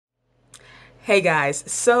Hey guys,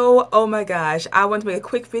 so oh my gosh, I want to make a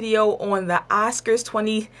quick video on the Oscars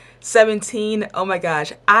 2017. Oh my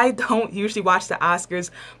gosh, I don't usually watch the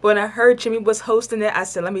Oscars, but when I heard Jimmy was hosting it, I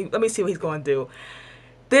said, let me see what he's going to do.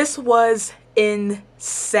 This was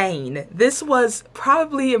insane. This was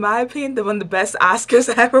probably, in my opinion, one of the best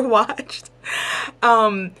Oscars I ever watched.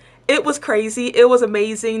 It was crazy. It was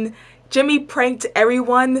amazing. Jimmy pranked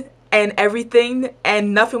everyone and everything,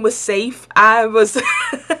 and nothing was safe. I was.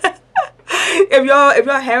 If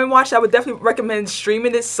y'all haven't watched, I would definitely recommend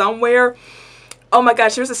streaming it somewhere. Oh my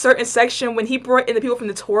gosh, there was a certain section when he brought in the people from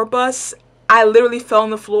the tour bus. I literally fell on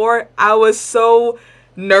the floor. I was so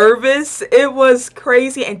nervous. It was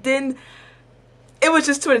crazy. And then it was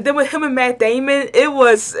just then with him and Matt Damon,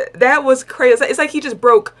 that was crazy. It's like he just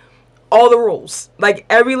broke all the rules. Like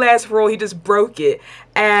every last rule, he just broke it.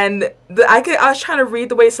 And I was trying to read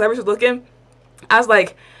the way celebrities were looking. I was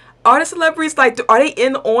like, are the celebrities like, are they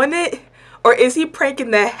in on it? Or is he pranking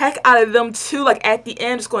the heck out of them too? Like at the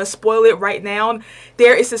end, just going to spoil it right now.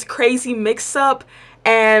 There is this crazy mix-up,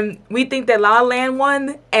 and we think that La La Land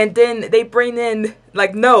won, and then they bring in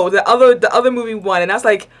like no, the other movie won, and I was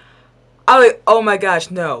like, oh my gosh,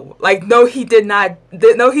 no, like no, he did not.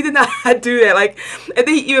 No, he did not do that. Like, and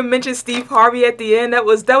then he even mentioned Steve Harvey at the end. That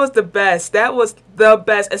was the best. That was the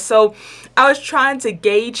best. And so I was trying to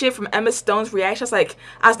gauge it from Emma Stone's reaction. I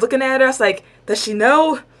was looking at her. I was like, does she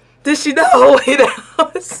know? Did she know? You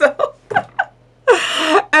know? So,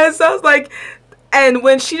 and so I was like, and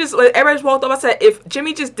when everybody just walked up, I said, if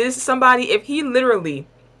Jimmy just did this to somebody, if he literally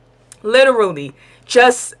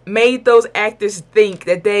just made those actors think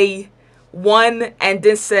that they won and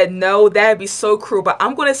then said no, that'd be so cruel. But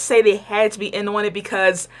I'm gonna say they had to be in on it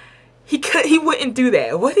because he wouldn't do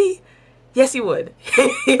that, would he? Yes, he would.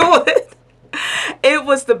 He would. It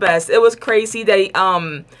was the best. It was crazy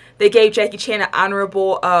that they gave Jackie Chan an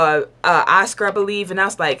honorable Oscar, I believe, and I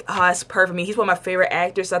was like, oh, that's perfect. I mean, he's one of my favorite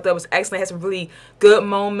actors. So I thought it was excellent. Had some really good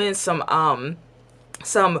moments, some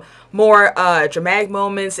more dramatic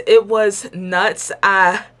moments. It was nuts.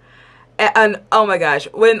 And oh my gosh,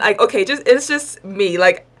 when it's just me.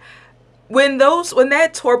 Like when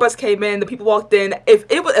that tour bus came in, the people walked in. If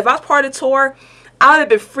I was part of the tour, I would have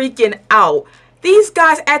been freaking out. These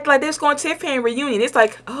guys act like they're going to a fan reunion. It's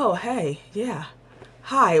like, oh hey, yeah.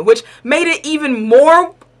 Hi, which made it even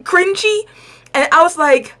more cringy. And I was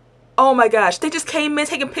like, oh my gosh, they just came in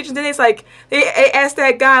taking pictures. Then it's like they asked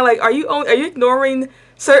that guy, like, are you ignoring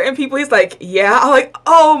certain people? He's like, yeah. I'm like,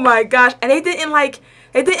 oh my gosh. And they didn't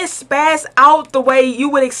spaz out the way you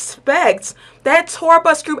would expect. That tour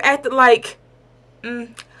bus group acted like,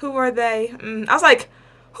 who are they? I was like,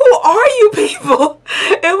 who are you people?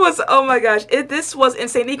 It was, oh my gosh, this was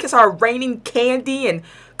insane. They could start raining candy and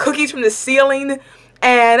cookies from the ceiling.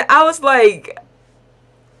 And I was like,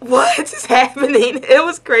 what is happening? It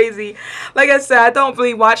was crazy. Like I said, I don't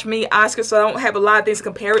really watch many Oscars, so I don't have a lot of things to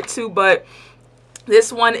compare it to. But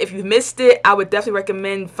this one, if you missed it, I would definitely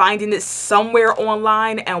recommend finding it somewhere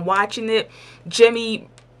online and watching it. Jimmy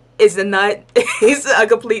is a nut. He's a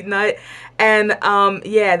complete nut. And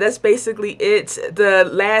yeah, that's basically it.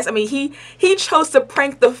 He chose to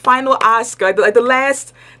prank the final Oscar, like the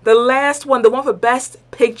last one, the one for Best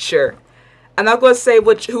Picture. I'm not going to say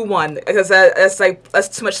who won because that's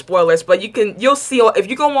too much spoilers. But you'll see if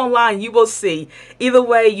you go online, you will see. Either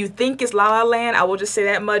way, you think it's La La Land. I will just say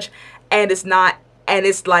that much, and it's not. And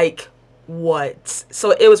it's like, what?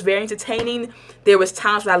 So it was very entertaining. There was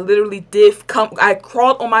times where I literally I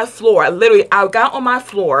crawled on my floor. I got on my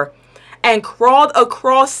floor and crawled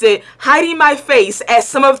across it, hiding my face at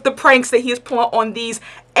some of the pranks that he is pulling on these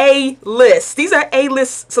A-lists. These are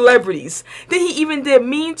A-list celebrities. Then he even did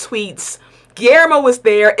mean tweets. Guillermo was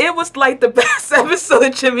there. It was like the best episode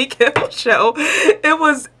of Jimmy Kimmel Show. It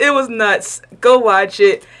was nuts. Go watch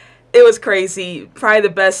it. It was crazy. Probably the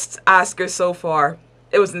best Oscar so far.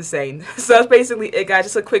 It was insane. So that's basically it, guys.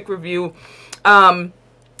 Just a quick review.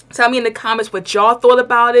 Tell me in the comments what y'all thought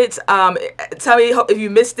about it. Tell me if you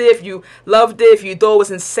missed it, if you loved it, if you thought it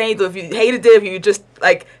was insane, or if you hated it, if you just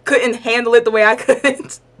like couldn't handle it the way I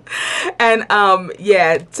couldn't. And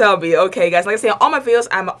yeah, tell me. Okay, guys, like I say on all my videos,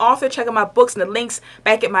 I'm an author. Check out my books and the links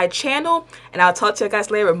back at my channel, and I'll talk to you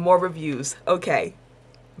guys later with more reviews. Okay,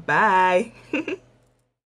 bye.